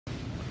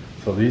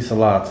So these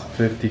lots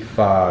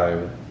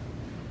 55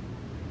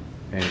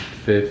 and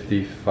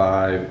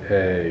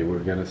 55A, we're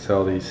gonna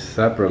sell these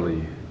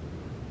separately.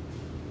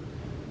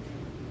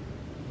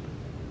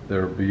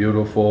 They're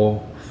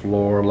beautiful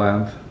floor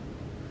length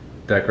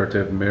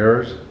decorative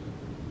mirrors.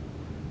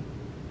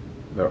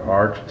 They're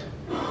arched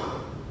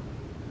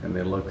and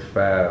they look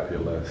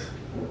fabulous.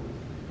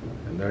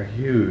 And they're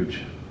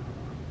huge.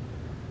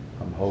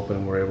 I'm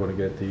hoping we're able to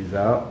get these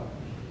out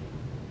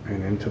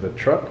and into the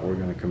truck. We're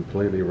going to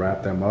completely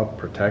wrap them up,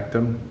 protect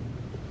them.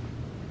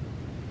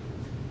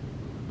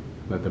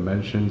 The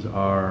dimensions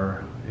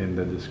are in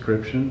the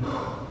description.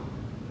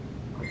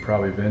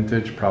 Probably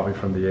vintage, probably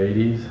from the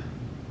 80s.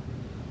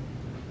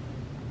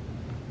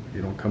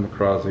 You don't come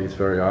across these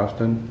very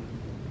often.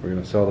 We're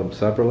going to sell them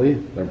separately.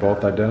 They're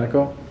both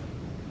identical.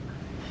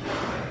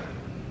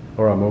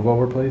 Laura, move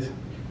over please.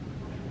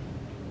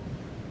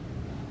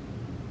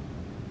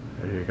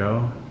 There you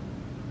go.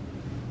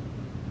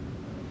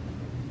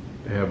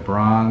 They have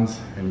bronze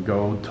and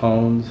gold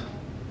tones.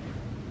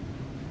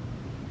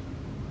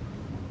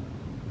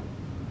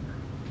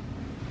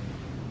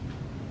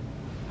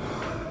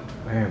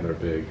 Man, they're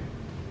big.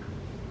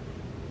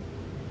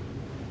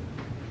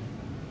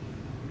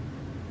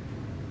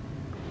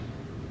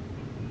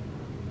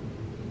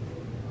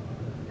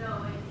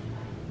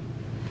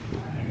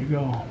 There you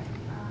go.